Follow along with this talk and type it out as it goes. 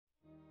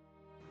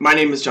My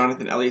name is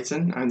Jonathan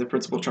Elliotson. I'm the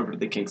Principal Trumpet of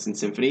the Kingston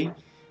Symphony.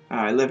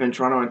 I live in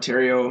Toronto,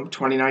 Ontario. I'm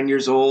 29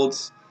 years old.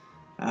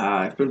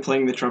 I've been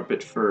playing the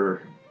trumpet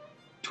for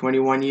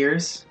 21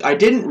 years. I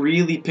didn't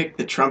really pick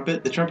the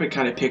trumpet. The trumpet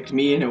kind of picked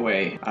me in a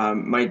way.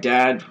 My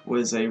dad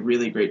was a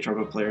really great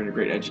trumpet player and a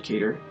great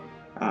educator.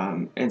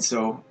 And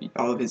so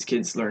all of his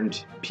kids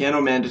learned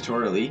piano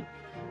mandatorily.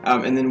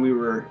 And then we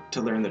were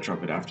to learn the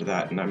trumpet after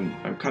that, and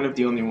I'm kind of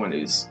the only one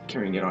who's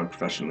carrying it on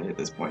professionally at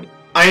this point.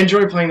 I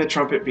enjoy playing the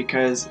trumpet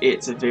because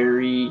it's a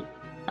very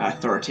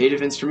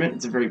authoritative instrument.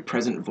 It's a very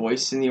present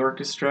voice in the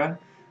orchestra.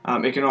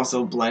 It can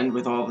also blend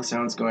with all the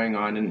sounds going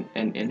on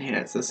and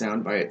enhance the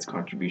sound by its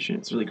contribution.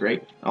 It's really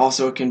great.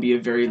 Also, it can be a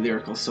very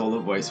lyrical solo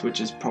voice, which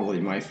is probably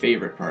my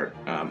favorite part,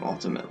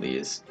 ultimately,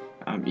 is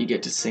you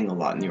get to sing a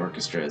lot in the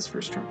orchestra as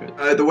first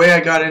trumpet. The way I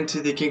got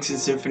into the Kingston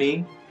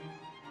Symphony,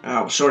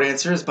 short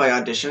answer is by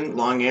audition.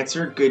 Long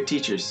answer, good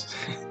teachers.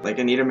 Like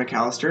Anita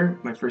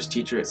McAllister, my first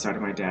teacher outside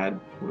of my dad,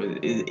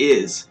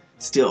 is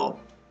still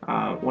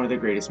one of the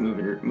greatest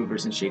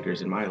movers and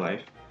shakers in my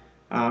life.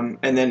 And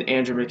then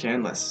Andrew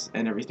McCandless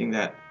and everything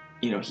that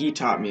he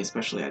taught me,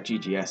 especially at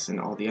GGS and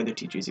all the other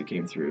teachers who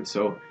came through.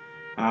 So,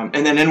 and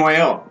then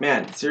NYO,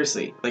 man,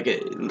 seriously, like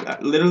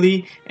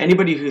literally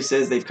anybody who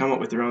says they've come up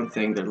with their own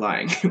thing, they're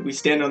lying. We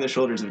stand on the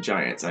shoulders of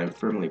giants. I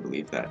firmly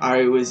believe that.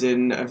 I was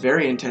in a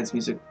very intense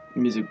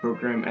music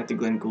program at the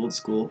Glenn Gould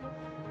School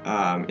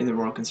in the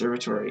Royal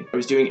Conservatory. I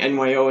was doing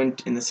NYO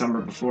in the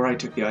summer before I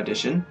took the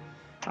audition,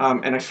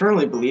 and I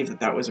firmly believe that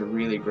that was a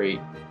really great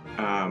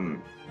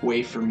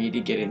way for me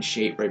to get in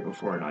shape right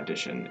before an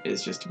audition,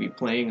 is just to be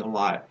playing a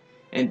lot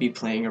and be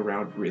playing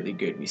around really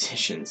good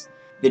musicians.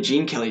 The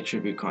Gene Kelly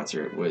tribute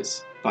concert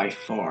was by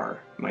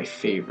far my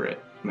favorite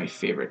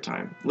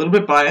time. A little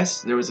bit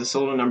biased. There was a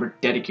solo number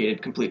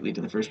dedicated completely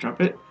to the first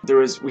trumpet.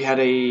 We had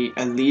a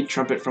lead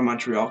trumpet from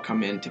Montreal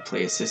come in to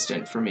play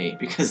assistant for me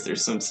because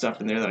there's some stuff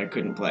in there that I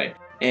couldn't play.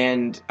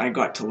 And I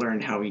got to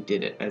learn how he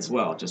did it as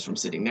well, just from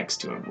sitting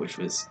next to him, which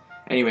was,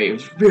 anyway, it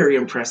was very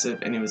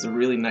impressive, and it was a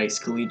really nice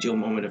collegial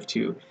moment of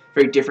two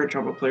very different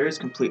trumpet players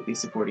completely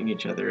supporting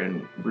each other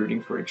and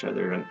rooting for each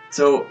other. And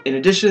so, in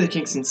addition to the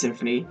Kingston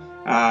Symphony,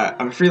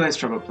 I'm a freelance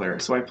trumpet player,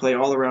 so I play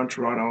all around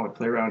Toronto. I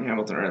play around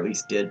Hamilton, or at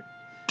least did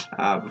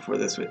before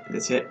this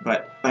hit.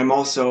 But I'm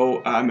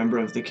also a member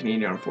of the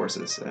Canadian Armed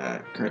Forces,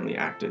 currently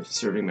active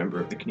serving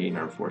member of the Canadian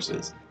Armed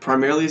Forces,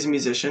 primarily as a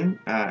musician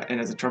and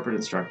as a trumpet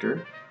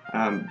instructor.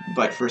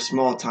 But for a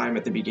small time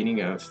at the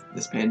beginning of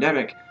this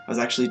pandemic, I was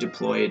actually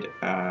deployed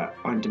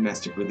on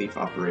domestic relief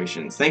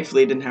operations.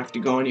 Thankfully, I didn't have to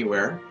go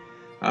anywhere.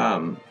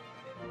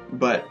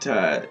 But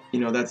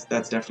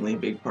that's definitely a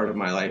big part of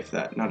my life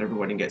that not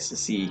everybody gets to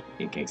see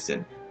in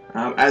Kingston.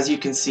 As you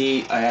can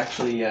see, I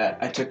actually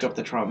I took up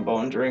the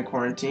trombone during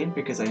quarantine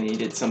because I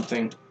needed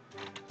something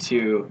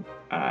to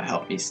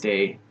help me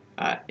stay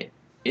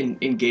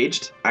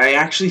engaged. I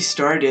actually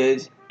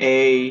started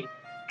a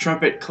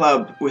trumpet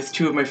club with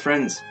two of my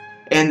friends,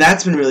 and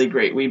that's been really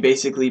great. We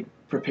basically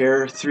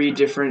prepare 3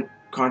 different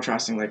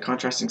contrasting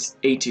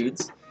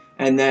etudes,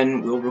 and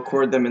then we'll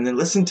record them and then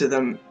listen to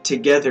them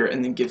together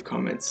and then give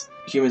comments.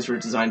 Humans were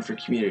designed for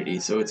community,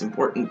 so it's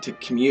important to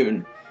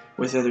commune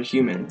with other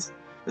humans.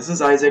 This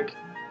is Isaac.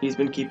 He's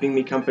been keeping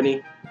me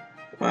company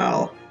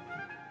while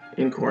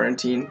in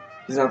quarantine.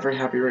 He's not very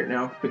happy right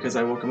now because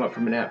I woke him up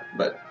from a nap,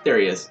 but there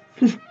he is.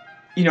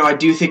 I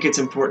do think it's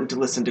important to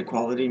listen to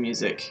quality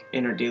music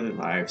in our daily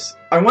lives.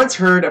 I once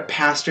heard a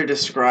pastor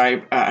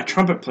describe a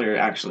trumpet player,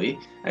 actually,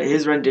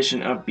 his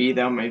rendition of "Be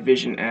Thou My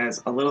Vision"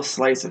 as a little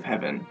slice of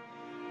heaven.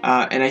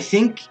 And I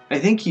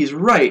think he's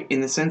right in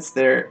the sense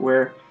there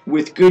where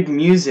with good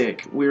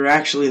music, we're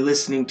actually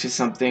listening to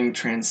something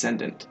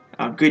transcendent.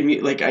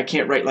 Like I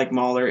can't write like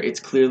Mahler, it's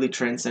clearly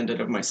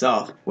transcendent of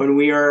myself. When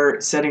we are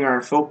setting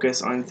our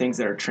focus on things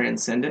that are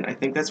transcendent, I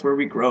think that's where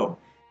we grow.